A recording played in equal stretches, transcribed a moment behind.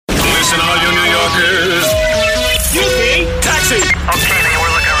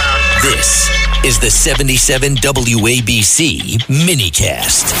is the 77 WABC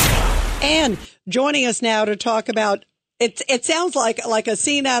minicast. And joining us now to talk about it sounds like a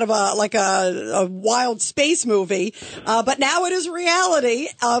scene out of a wild space movie, but now it is reality.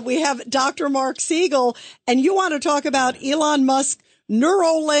 We have Dr. Marc Siegel, and you want to talk about Elon Musk's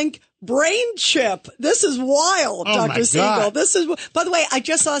Neuralink brain chip. This is wild, Dr. Siegel. This is, by the way, I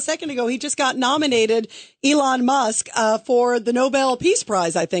just saw a second ago, he just got nominated, Elon Musk, for the Nobel Peace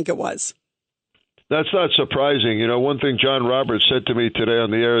Prize, I think it was. That's not surprising. You know, one thing John Roberts said to me today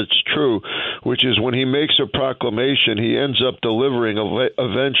on the air, it's true, which is when he makes a proclamation, he ends up delivering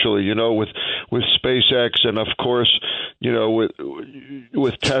eventually, you know, with SpaceX and, of course, you know,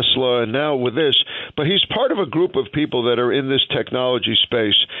 with Tesla and now with this. But he's part of a group of people that are in this technology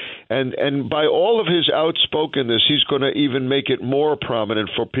space. And by all of his outspokenness, he's going to even make it more prominent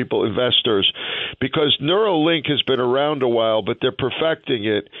for people, investors, because Neuralink has been around a while, but they're perfecting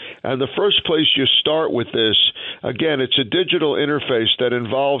it. And the first place you start with this, again, it's a digital interface that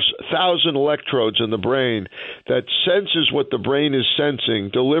involves 1,000 electrodes in the brain that senses what the brain is sensing,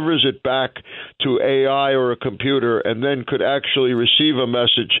 delivers it back to AI or a computer, and then could actually receive a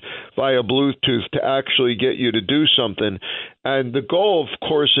message via Bluetooth to actually get you to do something. And the goal, of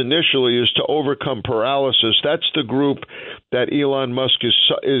course, initially is to overcome paralysis. That's the group that Elon Musk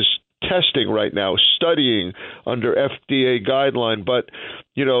is testing right now, studying under FDA guideline. But,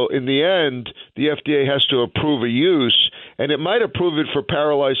 you know, in the end, the FDA has to approve a use, and it might approve it for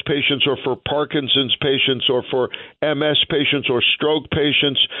paralyzed patients or for Parkinson's patients or for MS patients or stroke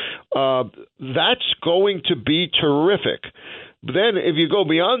patients. That's going to be terrific. But then if you go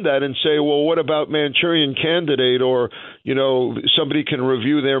beyond that and say, well, what about Manchurian Candidate, or, you know, somebody can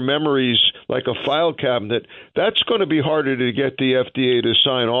review their memories like a file cabinet, that's going to be harder to get the FDA to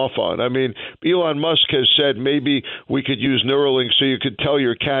sign off on. I mean, Elon Musk has said maybe we could use Neuralink so you could tell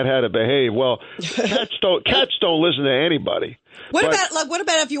your cat how to behave. Well, cats don't listen to anybody. What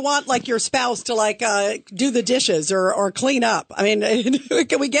about if you want like your spouse to do the dishes or clean up? I mean,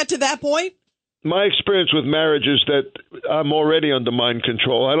 can we get to that point? My experience with marriage is that I'm already under mind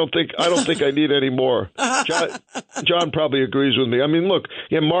control. I don't think I need any more. John probably agrees with me. I mean, look,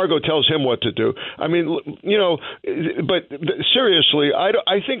 yeah, Margot tells him what to do. I mean, you know, but seriously,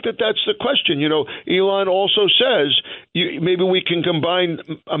 I think that's the question. You know, Elon also says maybe we can combine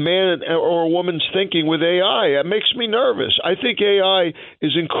a man or a woman's thinking with AI. It makes me nervous. I think AI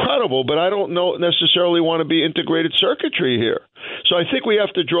is incredible, but I don't necessarily want to be integrated circuitry here. So I think we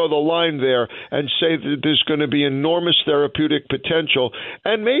have to draw the line there and say that there's going to be enormous therapeutic potential.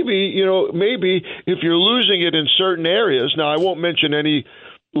 And maybe if you're losing it in certain areas, now I won't mention any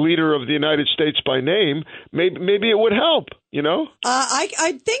leader of the United States by name, maybe it would help, you know?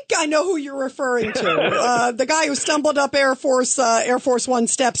 I think I know who you're referring to. The guy who stumbled up Air Force One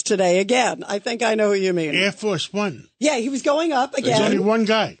steps today. Again, I think I know who you mean. Air Force One. Yeah, he was going up again. There's only one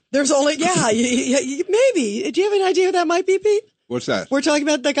guy. Maybe. Do you have an idea who that might be, Pete? What's that? We're talking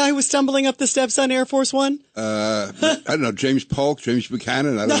about the guy who was stumbling up the steps on Air Force One? I don't know. James Polk, James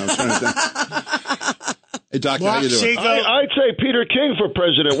Buchanan. I don't know. I'm trying to think. Hey, Doctor, how you doing? I'd say Peter King for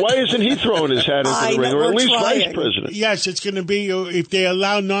president. Why isn't he throwing his hat into the ring, or at least vice president? Yes, it's going to be, if they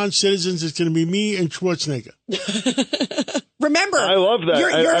allow non-citizens, it's going to be me and Schwarzenegger. Remember, I love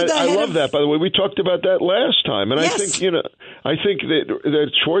that. I love that. By the way, we talked about that last time, and yes. I think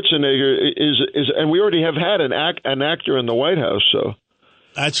that Schwarzenegger is, and we already have had an actor in the White House, so.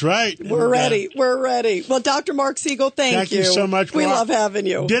 That's right. We're ready. We're ready. Well, Dr. Marc Siegel, thank you so much. We love having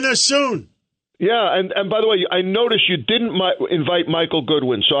you. Dinner soon. Yeah, and by the way, I noticed you didn't invite Michael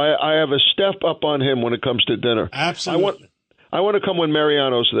Goodwin, so I have a step up on him when it comes to dinner. Absolutely. I want to come when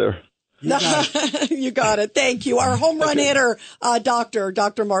Mariano's there. You got it. Thank you. Our home run hitter,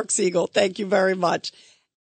 Dr. Marc Siegel. Thank you very much.